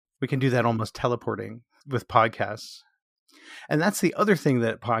We can do that almost teleporting with podcasts. And that's the other thing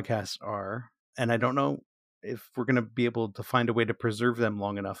that podcasts are. And I don't know if we're going to be able to find a way to preserve them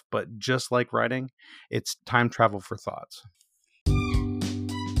long enough, but just like writing, it's time travel for thoughts.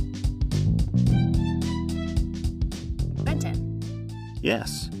 Benton.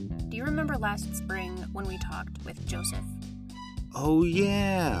 Yes. Do you remember last spring when we talked with Joseph? Oh,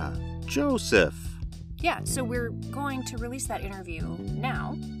 yeah. Joseph. Yeah, so we're going to release that interview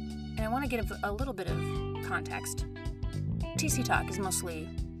now, and I want to give a little bit of context. TC Talk is mostly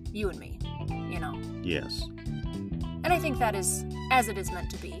you and me, you know. Yes. And I think that is as it is meant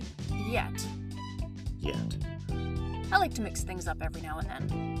to be, yet. I like to mix things up every now and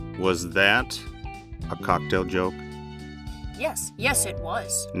then. Was that a cocktail joke? Yes, it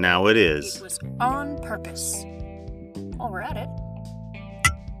was. Now it is. It was on purpose. While we're at it.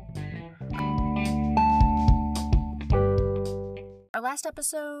 Our last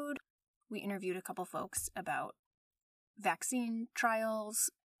episode, we interviewed a couple folks about vaccine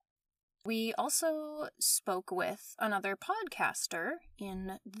trials. We also spoke with another podcaster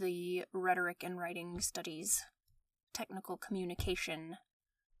in the rhetoric and writing studies, technical communication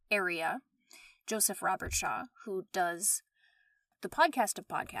area, Joseph Robert Shaw, who does the podcast of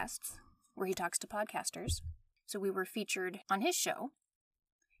podcasts, where he talks to podcasters. So we were featured on his show.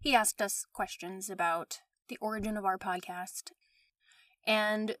 He asked us questions about the origin of our podcast.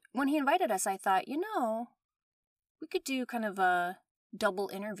 And when he invited us, I thought, we could do kind of a double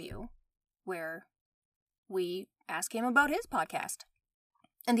interview where we ask him about his podcast.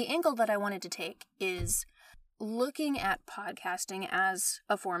 And the angle that I wanted to take is looking at podcasting as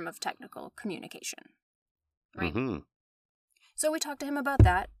a form of technical communication. Right? Mm-hmm. So we talked to him about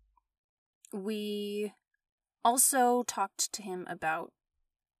that. We also talked to him about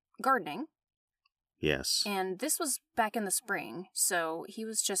gardening. Yes. And this was back in the spring, so he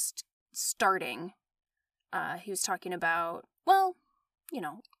was just starting. He was talking about,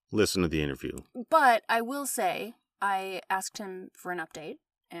 Listen to the interview. But I will say, I asked him for an update,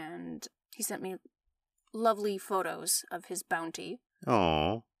 and he sent me lovely photos of his bounty.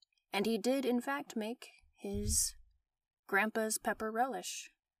 Aww. And he did, in fact, make his grandpa's pepper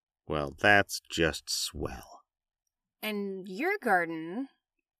relish. Well, that's just swell. And your garden,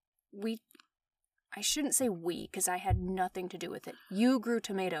 I shouldn't say we, because I had nothing to do with it. You grew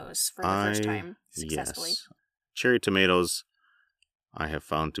tomatoes for the first time successfully. Yes. Cherry tomatoes, I have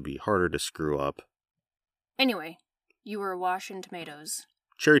found to be harder to screw up. Anyway, you were washing tomatoes.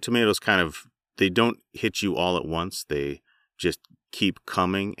 Cherry tomatoes they don't hit you all at once. They just keep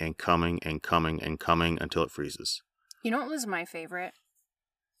coming and coming and coming and coming until it freezes. You know what was my favorite?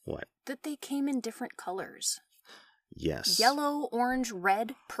 What? That they came in different colors. Yes. Yellow, orange,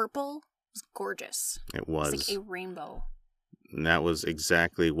 red, purple. It was gorgeous. It was. It's like a rainbow. And that was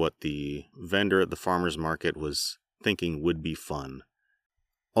exactly what the vendor at the farmer's market was thinking would be fun.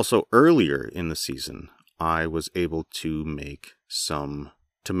 Also, earlier in the season, I was able to make some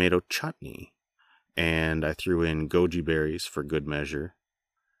tomato chutney. And I threw in goji berries for good measure.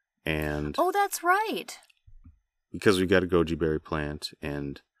 And oh, that's right. Because we got a goji berry plant,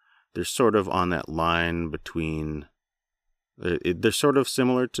 and they're sort of on that line between... They're sort of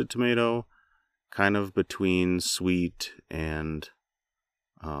similar to tomato, kind of between sweet and...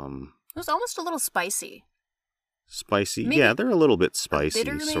 it was almost a little spicy. Spicy? Maybe yeah, they're a little bit spicy,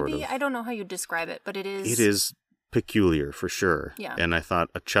 bitter, maybe? sort of. I don't know how you describe it, but it is... It is peculiar, for sure. Yeah. And I thought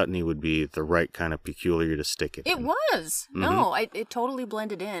a chutney would be the right kind of peculiar to stick it in. It was! Mm-hmm. No, it totally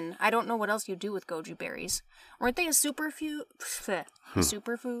blended in. I don't know what else you do with goji berries. Weren't they a superfood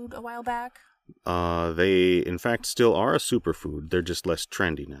a while back? They, in fact, still are a superfood. They're just less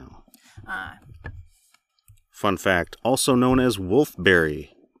trendy now. Fun fact, also known as wolfberry.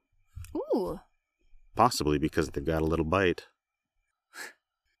 Ooh. Possibly because they've got a little bite.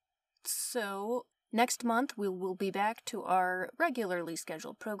 So, next month we will be back to our regularly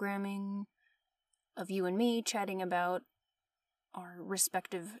scheduled programming of you and me chatting about our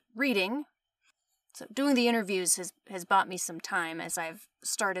respective reading. So doing the interviews has bought me some time as I've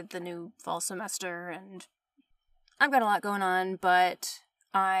started the new fall semester, and I've got a lot going on, but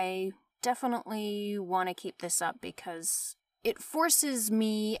I definitely want to keep this up because it forces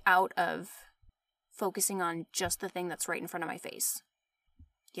me out of focusing on just the thing that's right in front of my face.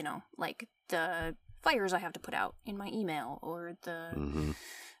 You know, like the fires I have to put out in my email or the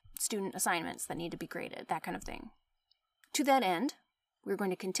student assignments that need to be graded, that kind of thing. To that end, we're going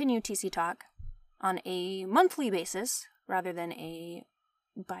to continue TC Talk on a monthly basis rather than a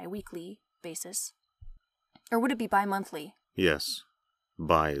bi-weekly basis. Or would it be bi-monthly? Yes.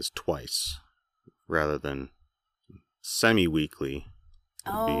 Bi is twice rather than semi-weekly.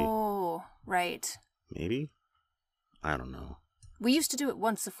 Oh, right. Maybe? I don't know. We used to do it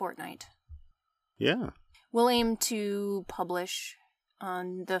once a fortnight. Yeah. We'll aim to publish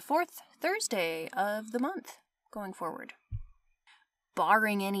on the 4th Thursday of the month going forward.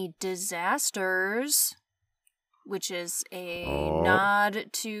 Barring any disasters, which is a nod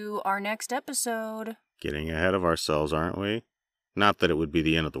to our next episode. Getting ahead of ourselves, aren't we? Not that it would be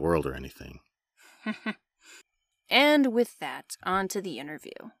the end of the world or anything. And with that, on to the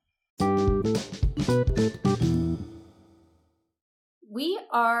interview. We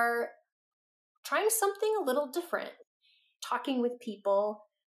are trying something a little different. Talking with people,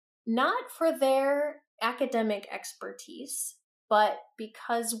 not for their academic expertise, but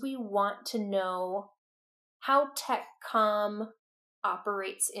because we want to know how TechCom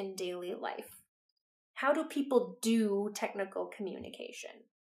operates in daily life. How do people do technical communication?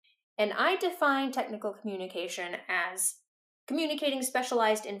 And I define technical communication as communicating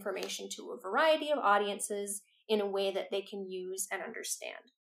specialized information to a variety of audiences in a way that they can use and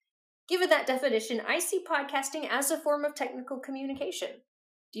understand. Given that definition, I see podcasting as a form of technical communication.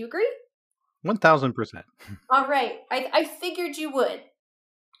 Do you agree? 1,000%. All right. I figured you would.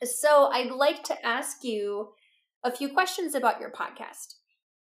 So I'd like to ask you a few questions about your podcast.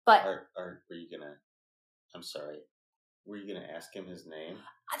 But Are you gonna? I'm sorry. Were you gonna ask him his name?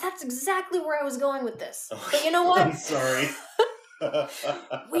 That's exactly where I was going with this. But you know what? I'm sorry.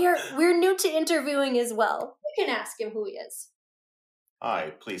 We're new to interviewing as well. We can ask him who he is.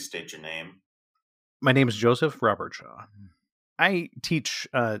 Hi, please state your name. My name is Joseph Robert Shaw. I teach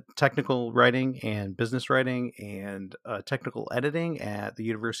technical writing and business writing and technical editing at the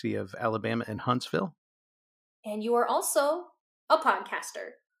University of Alabama in Huntsville. And you are also a podcaster.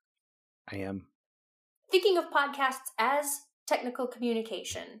 I am. Thinking of podcasts as technical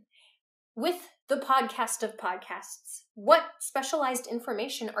communication, with the podcast of podcasts, what specialized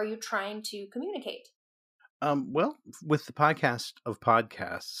information are you trying to communicate? Well, with the podcast of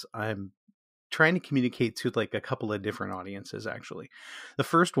podcasts, I'm trying to communicate to like a couple of different audiences, actually. The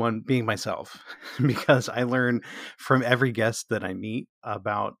first one being myself, because I learn from every guest that I meet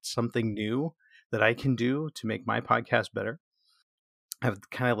about something new that I can do to make my podcast better. I have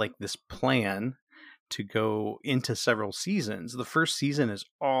kind of like this plan to go into several seasons. The first season is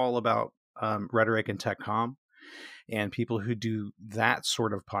all about rhetoric and TechCom and people who do that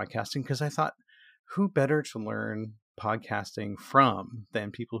sort of podcasting, because I thought, who better to learn podcasting from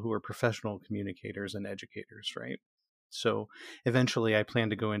than people who are professional communicators and educators, right? So eventually I plan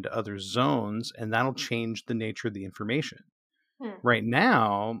to go into other zones, and that'll change the nature of the information. Right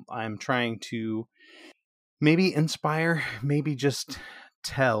now, I'm trying to maybe inspire, maybe just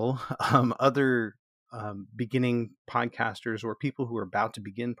tell other beginning podcasters or people who are about to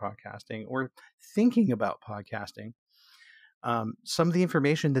begin podcasting or thinking about podcasting some of the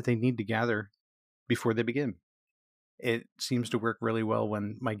information that they need to gather before they begin. It seems to work really well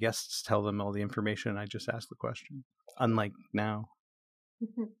when my guests tell them all the information and I just ask the question, unlike now.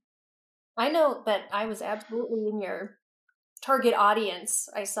 I know that I was absolutely in your target audience.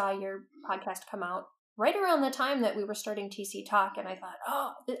 I saw your podcast come out right around the time that we were starting TC Talk, and I thought,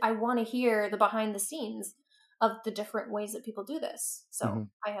 oh, I want to hear the behind the scenes of the different ways that people do this. So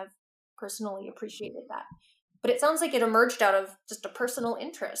I have personally appreciated that. But it sounds like it emerged out of just a personal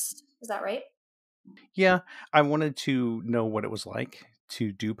interest. Is that right? Yeah, I wanted to know what it was like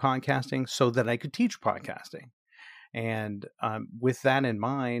to do podcasting so that I could teach podcasting. And with that in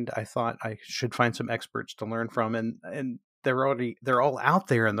mind, I thought I should find some experts to learn from, and they're all out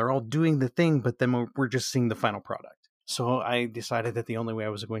there and they're all doing the thing, but then we're just seeing the final product. So I decided that the only way I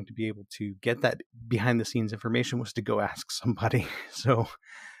was going to be able to get that behind the scenes information was to go ask somebody. So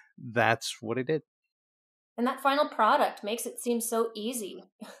that's what I did. And that final product makes it seem so easy.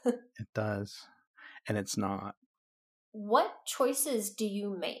 It does. And it's not. What choices do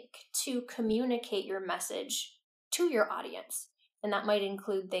you make to communicate your message to your audience? And that might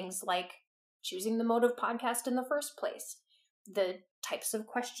include things like choosing the mode of podcast in the first place, the types of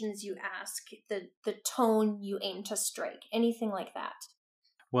questions you ask, the tone you aim to strike, anything like that.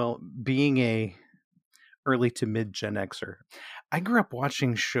 Well, being a early to mid Gen Xer, I grew up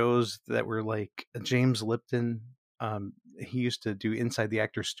watching shows that were like James Lipton. He used to do Inside the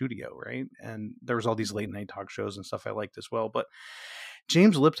Actor's Studio, right? And there was all these late night talk shows and stuff I liked as well. But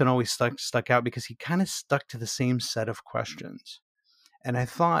James Lipton always stuck out because he kind of stuck to the same set of questions. And I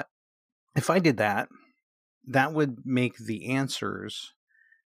thought, if I did that, that would make the answers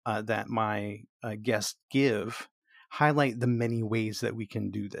that my guests give highlight the many ways that we can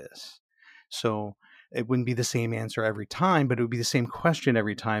do this. So it wouldn't be the same answer every time, but it would be the same question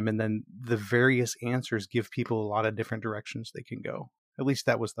every time. And then the various answers give people a lot of different directions they can go. At least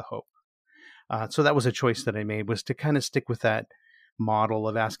that was the hope. So that was a choice that I made, was to kind of stick with that model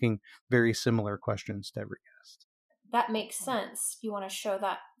of asking very similar questions to every guest. That makes sense. You want to show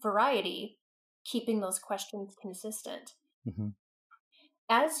that variety, keeping those questions consistent. Mm-hmm.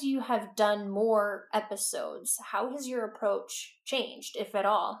 As you have done more episodes, how has your approach changed, if at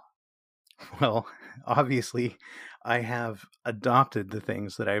all? Well, obviously, I have adopted the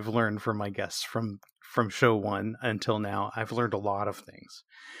things that I've learned from my guests from show one until now. I've learned a lot of things.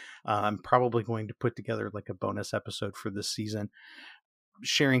 I'm probably going to put together like a bonus episode for this season,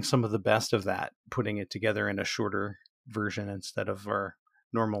 sharing some of the best of that, putting it together in a shorter version instead of our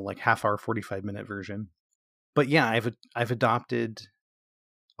normal like half hour, 45-minute version. But yeah, I've adopted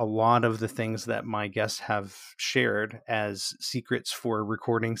a lot of the things that my guests have shared as secrets for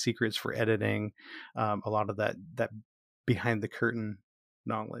recording, secrets for editing, a lot of that behind the curtain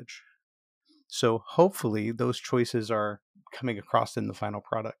knowledge. So hopefully those choices are coming across in the final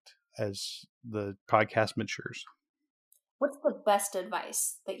product as the podcast matures. What's the best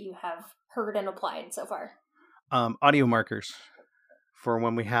advice that you have heard and applied so far? Audio markers for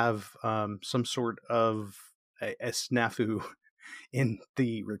when we have some sort of a snafu in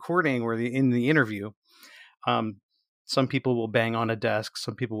the recording or in the interview. Some people will bang on a desk.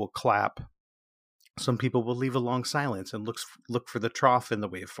 Some people will clap. Some people will leave a long silence and look for the trough in the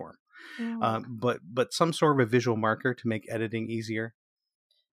waveform. But some sort of a visual marker to make editing easier.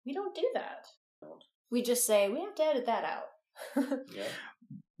 We don't do that. We just say, we have to edit that out. Yeah.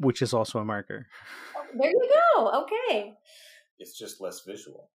 Which is also a marker. Oh, there you go. Okay. It's just less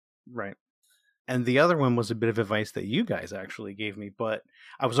visual. Right. And the other one was a bit of advice that you guys actually gave me, but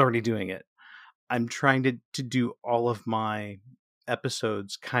I was already doing it. I'm trying to do all of my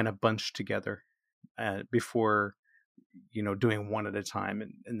episodes kind of bunched together before, doing one at a time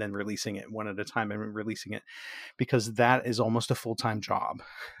and then releasing it one at a time and releasing it, because that is almost a full-time job.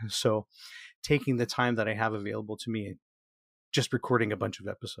 So taking the time that I have available to me, just recording a bunch of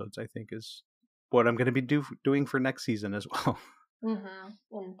episodes, I think is what I'm going to be doing for next season as well. Mm-hmm.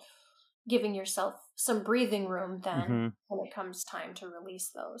 And giving yourself some breathing room then when it comes time to release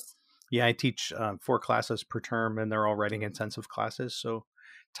those. Yeah, I teach 4 classes per term, and they're all writing intensive classes, so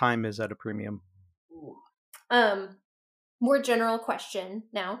time is at a premium. More general question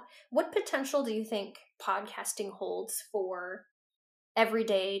now. What potential do you think podcasting holds for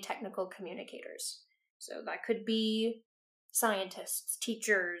everyday technical communicators? So that could be scientists,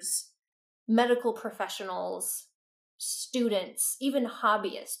 teachers, medical professionals, students, even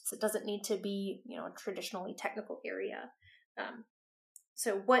hobbyists. It doesn't need to be, a traditionally technical area.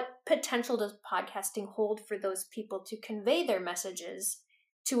 So what potential does podcasting hold for those people to convey their messages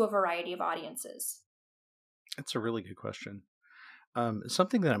to a variety of audiences? That's a really good question.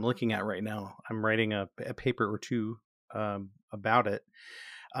 Something that I'm looking at right now, I'm writing a paper or two about it.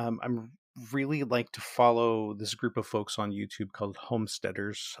 I'm really like to follow this group of folks on YouTube called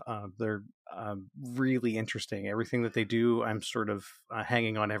Homesteaders. They're really interesting. Everything that they do, I'm sort of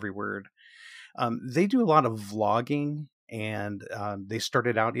hanging on every word. They do a lot of vlogging, and they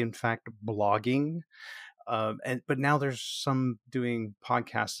started out, in fact, blogging. But now there's some doing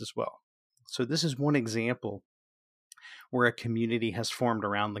podcasts as well. So this is one example where a community has formed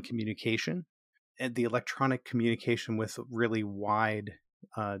around the communication and the electronic communication with really wide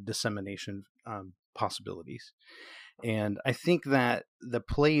dissemination possibilities. And I think that the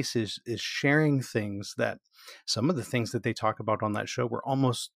place is sharing things that some of the things that they talk about on that show were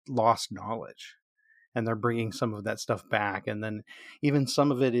almost lost knowledge, and they're bringing some of that stuff back. And then even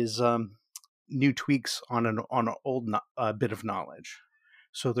some of it is new tweaks on an old bit of knowledge.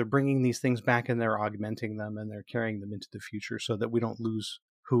 So they're bringing these things back and they're augmenting them and they're carrying them into the future so that we don't lose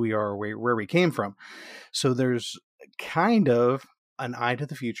who we are or where we came from. So there's kind of an eye to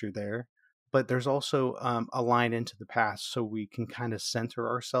the future there, but there's also a line into the past, so we can kind of center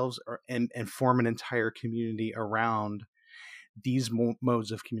ourselves and form an entire community around these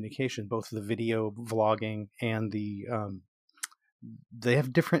modes of communication, both the video vlogging and they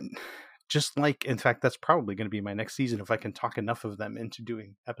have different, just like, in fact, that's probably going to be my next season if I can talk enough of them into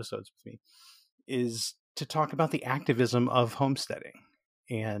doing episodes with me, is to talk about the activism of homesteading.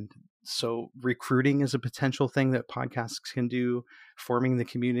 And so recruiting is a potential thing that podcasts can do, forming the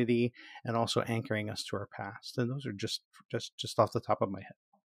community, and also anchoring us to our past. And those are just off the top of my head.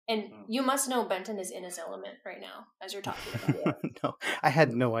 And you must know Benton is in his element right now as you're talking about it. No, I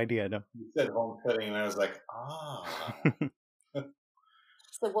had no idea. No. You said homesteading, and I was like,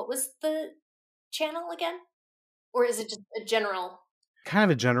 So what was the channel again? Or is it just a general? Kind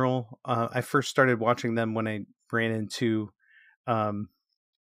of a general. I first started watching them when I ran into...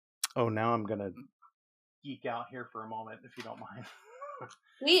 now I'm going to geek out here for a moment, if you don't mind.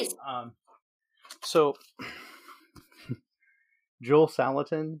 Please. So Joel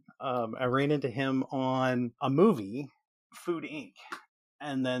Salatin, I ran into him on a movie, Food Inc.,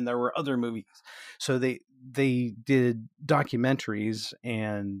 and then there were other movies. So they did documentaries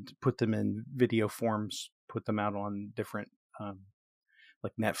and put them in video forms, put them out on different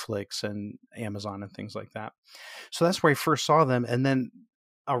like Netflix and Amazon and things like that. So that's where I first saw them, and then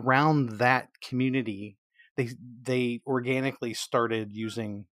around that community, they organically started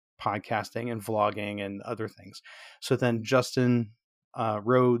using podcasting and vlogging and other things. So then Justin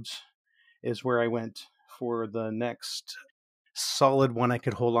Rhodes is where I went for the next solid one I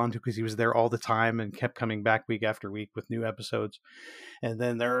could hold on to, because he was there all the time and kept coming back week after week with new episodes. And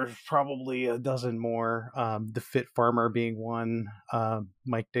then there's probably a dozen more, the Fit Farmer being one,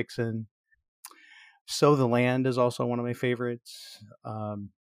 Mike Dixon. Sow the Land is also one of my favorites.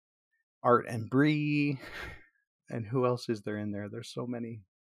 Art and Bree. And who else is there in there? There's so many.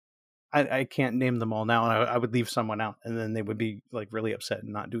 I can't name them all now, and I would leave someone out, and then they would be like really upset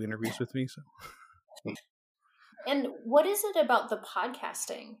and not do interviews with me. So. And what is it about the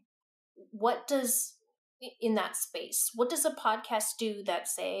podcasting? What does, in that space, what does a podcast do that,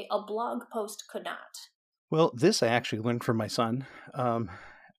 say, a blog post could not? Well, this I actually learned from my son.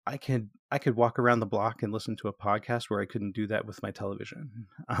 I could walk around the block and listen to a podcast where I couldn't do that with my television.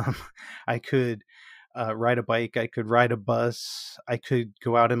 I could ride a bike. I could ride a bus. I could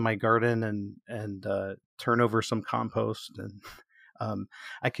go out in my garden and turn over some compost, and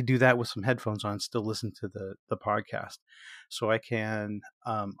I could do that with some headphones on, still listen to the podcast. So I can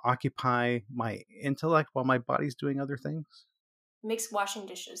occupy my intellect while my body's doing other things. Makes washing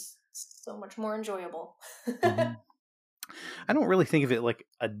dishes so much more enjoyable. Mm-hmm. I don't really think of it like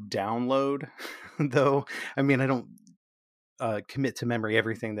a download, though. I mean, I don't commit to memory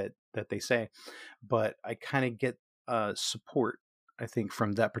everything that they say, but I kind of get support, I think,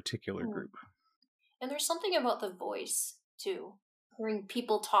 from that particular group. And there's something about the voice too, hearing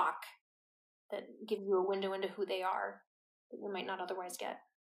people talk, that gives you a window into who they are that you might not otherwise get.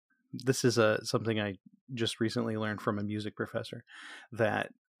 This is something I just recently learned from a music professor,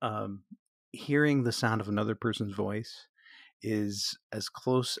 that hearing the sound of another person's voice is as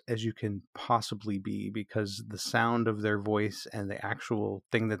close as you can possibly be, because the sound of their voice and the actual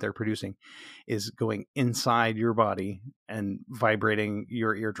thing that they're producing is going inside your body and vibrating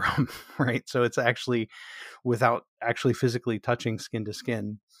your eardrum, right? So it's actually, without actually physically touching skin to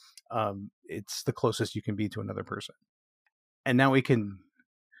skin, it's the closest you can be to another person. And now we can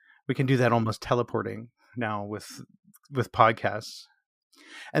do that almost teleporting now with podcasts.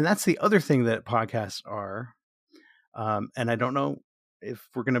 And that's the other thing that podcasts are. And I don't know if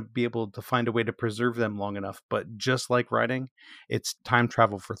we're going to be able to find a way to preserve them long enough, but just like writing, it's time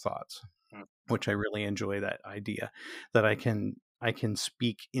travel for thoughts, which I really enjoy, that idea that I can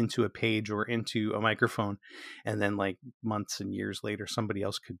speak into a page or into a microphone, and then like months and years later, somebody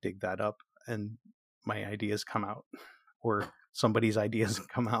else could dig that up and my ideas come out, or somebody's ideas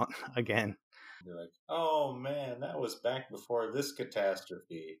come out again. You're like, oh man, that was back before this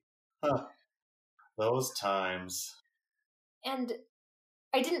catastrophe. Huh. Those times. And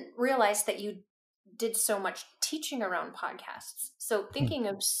I didn't realize that you did so much teaching around podcasts. So thinking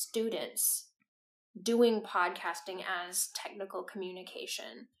of students doing podcasting as technical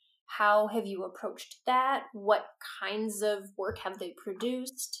communication, how have you approached that? What kinds of work have they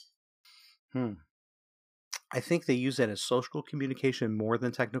produced? I think they use that as social communication more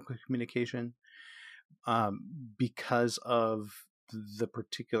than technical communication, because of the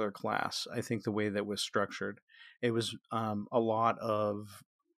particular class. I think the way that was structured, it was a lot of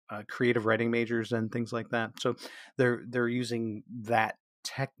creative writing majors and things like that. So they're using that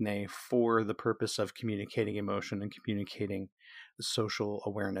techne for the purpose of communicating emotion and communicating social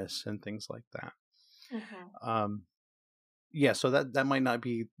awareness and things like that. Mm-hmm. Yeah, so that might not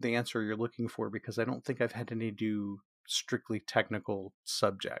be the answer you're looking for, because I don't think I've had any do strictly technical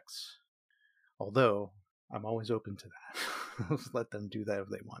subjects. Although I'm always open to that. Let them do that if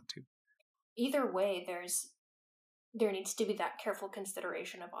they want to. Either way, there needs to be that careful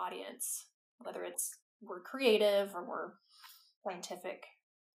consideration of audience, whether we're creative or we're scientific.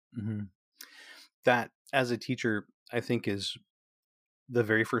 Mm-hmm. That, as a teacher, I think is the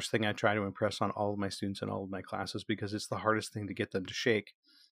very first thing I try to impress on all of my students in all of my classes, because it's the hardest thing to get them to shake,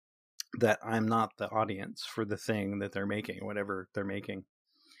 that I'm not the audience for the thing that they're making, whatever they're making.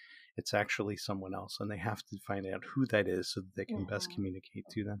 It's actually someone else, and they have to find out who that is so that they can best communicate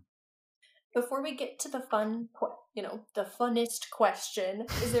to them. Before we get to the the funnest question,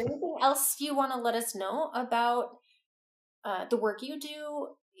 is there anything else you want to let us know about the work you do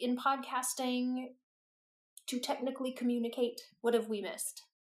in podcasting? to technically communicate? What have we missed?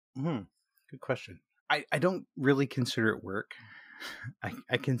 Good question. I don't really consider it work.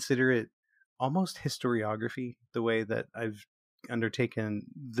 I consider it almost historiography, the way that I've undertaken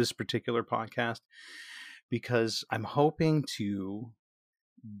this particular podcast, because I'm hoping to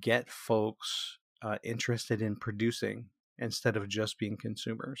get folks interested in producing instead of just being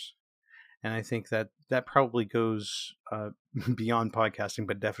consumers. And I think that that probably goes beyond podcasting,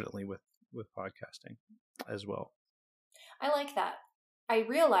 but definitely with podcasting as well. I like that. I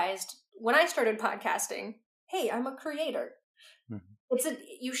realized when I started podcasting, hey, I'm a creator. Mm-hmm.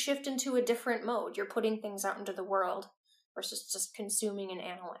 You shift into a different mode. You're putting things out into the world versus just consuming and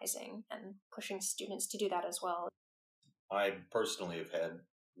analyzing, and pushing students to do that as well. I personally have had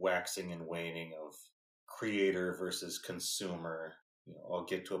waxing and waning of creator versus consumer. I'll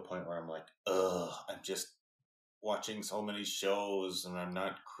get to a point where I'm like, I'm just watching so many shows and I'm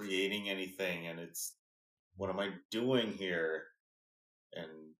not creating anything, and it's, what am I doing here? And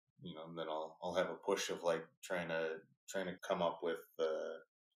then I'll have a push of like trying to come up with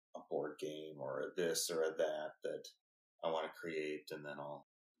a board game or a this or a that I want to create, and then I'll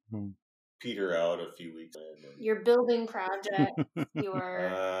peter out a few weeks in. Your building project,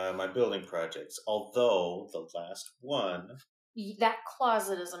 my building projects. Although the last one, that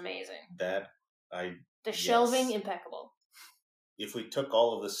closet is amazing. The shelving, impeccable. If we took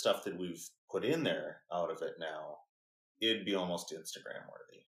all of the stuff that we've put in there out of it now, it'd be almost Instagram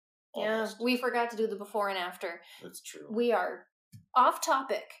worthy. Almost. Yeah, we forgot to do the before and after. That's true. We are off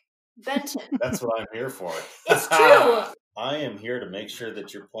topic. Benton. That's what I'm here for. It's true. I am here to make sure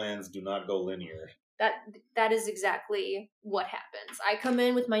that your plans do not go linear. That is exactly what happens. I come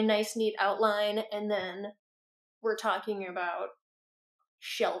in with my nice, neat outline, and then we're talking about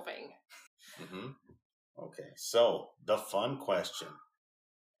shelving. Mm-hmm. Okay, so the fun question.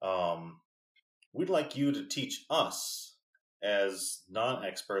 We'd like you to teach us, as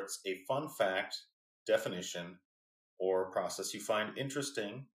non-experts, a fun fact, definition, or process you find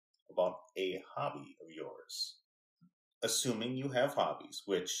interesting about a hobby of yours. Assuming you have hobbies,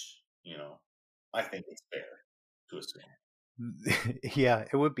 which, I think it's fair to assume. Yeah,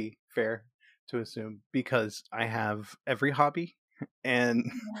 it would be fair to assume, because I have every hobby, and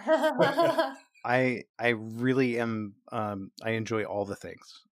I really am, I enjoy all the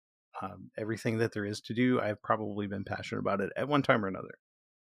things. Everything that there is to do, I've probably been passionate about it at one time or another.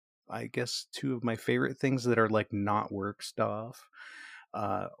 I guess two of my favorite things that are like not work stuff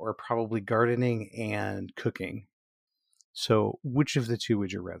are probably gardening and cooking. So which of the two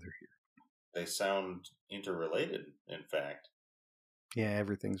would you rather hear? They sound interrelated, in fact. Yeah,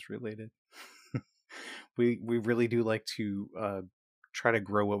 everything's related. We really do like to try to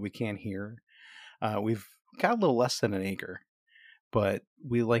grow what we can here. We've got a little less than an acre, but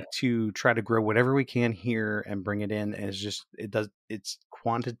we like to try to grow whatever we can here and bring it in. And it's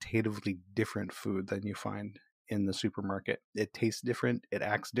quantitatively different food than you find in the supermarket. It tastes different. It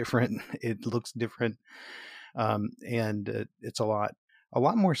acts different. It looks different. And it's a lot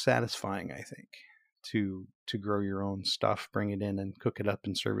more satisfying, I think, to grow your own stuff, bring it in and cook it up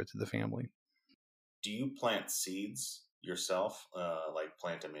and serve it to the family. Do you plant seeds yourself? Like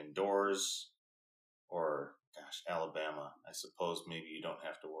plant them indoors? Or, gosh, Alabama, I suppose maybe you don't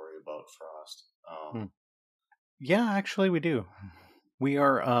have to worry about frost. Yeah, actually we do. We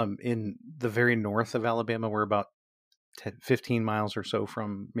are in the very north of Alabama. We're about 15 miles or so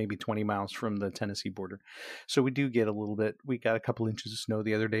from, maybe 20 miles from the Tennessee border. So we do get a little bit. We got a couple inches of snow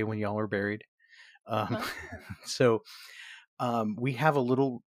the other day when y'all were buried. So we have a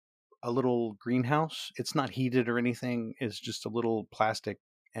little greenhouse. It's not heated or anything. It's just a little plastic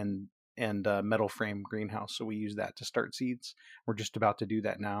and metal frame greenhouse. So we use that to start seeds. We're just about to do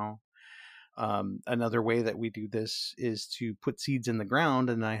that now. Another way that we do this is to put seeds in the ground,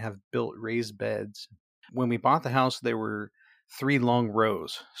 and I have built raised beds. When we bought the house, there were 3 long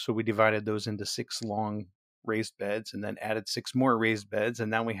rows. So we divided those into 6 long raised beds and then added 6 more raised beds. And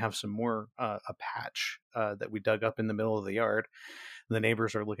now we have some more, a patch that we dug up in the middle of the yard. The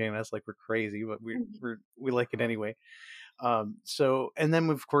neighbors are looking at us like we're crazy, but we like it anyway. So, and then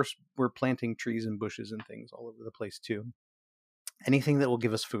of course we're planting trees and bushes and things all over the place too. Anything that will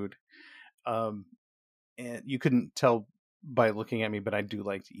give us food. And you couldn't tell by looking at me, but I do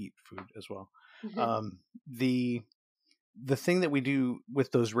like to eat food as well. Mm-hmm. The thing that we do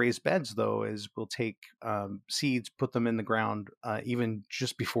with those raised beds though, is we'll take, seeds, put them in the ground, even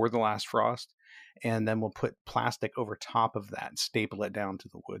just before the last frost. And then we'll put plastic over top of that, staple it down to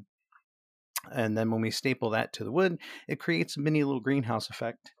the wood. And then when we staple that to the wood, it creates a mini little greenhouse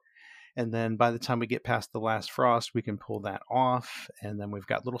effect. And then by the time we get past the last frost, we can pull that off. And then we've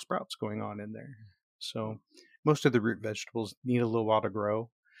got little sprouts going on in there. So most of the root vegetables need a little while to grow.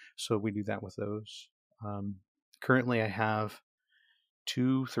 So we do that with those. Currently, I have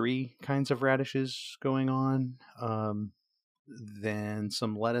 2-3 kinds of radishes going on. Then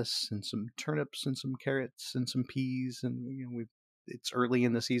some lettuce and some turnips and some carrots and some peas, and it's early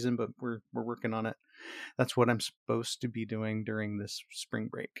in the season, but we're working on it. That's what I'm supposed to be doing during this spring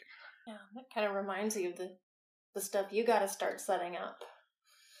break. Yeah, that kind of reminds you of the stuff you got to start setting up.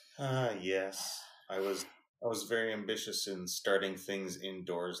 Yes. I was very ambitious in starting things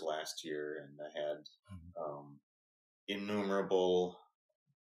indoors last year, and I had innumerable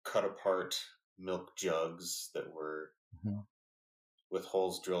cut apart milk jugs that were with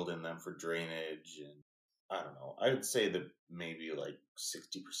holes drilled in them for drainage, and I don't know. I would say that maybe like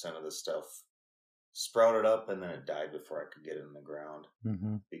 60% of the stuff sprouted up, and then it died before I could get it in the ground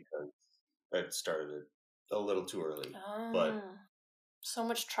because I'd started it a little too early. But so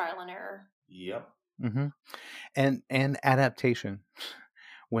much trial and error. Yep. And adaptation.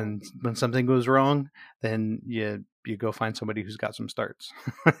 When something goes wrong, then you go find somebody who's got some starts,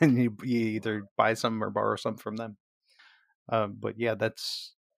 and you either buy some or borrow some from them. But yeah,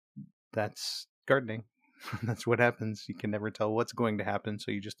 that's gardening. That's what happens. You can never tell what's going to happen,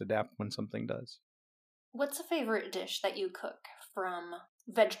 so you just adapt when something does. What's a favorite dish that you cook from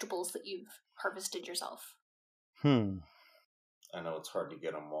vegetables that you've harvested yourself? I know it's hard to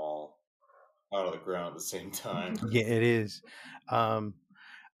get them all out of the ground at the same time. Yeah, it is.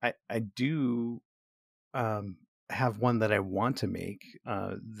 I do have one that I want to make.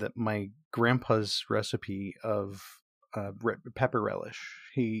 That my grandpa's recipe of pepper relish.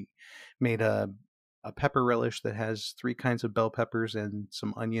 He made a pepper relish that has 3 kinds of bell peppers and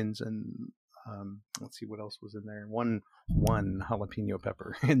some onions and let's see what else was in there. One jalapeno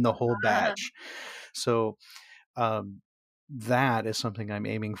pepper in the whole batch. So that is something I'm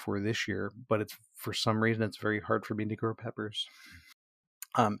aiming for this year, but for some reason it's very hard for me to grow peppers.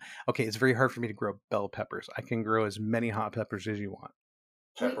 Okay, it's very hard for me to grow bell peppers. I can grow as many hot peppers as you want.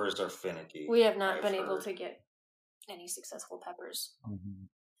 Peppers are finicky. We have not been able to get any successful peppers.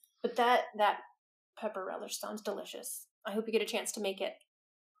 But that pepper relish sounds delicious. I hope you get a chance to make it.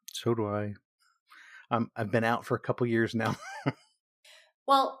 So do I. I've been out for a couple years now.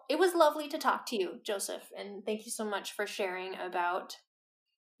 Well, it was lovely to talk to you, Joseph, and thank you so much for sharing about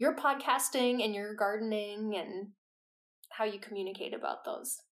your podcasting and your gardening and how you communicate about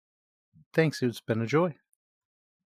those. Thanks. It's been a joy.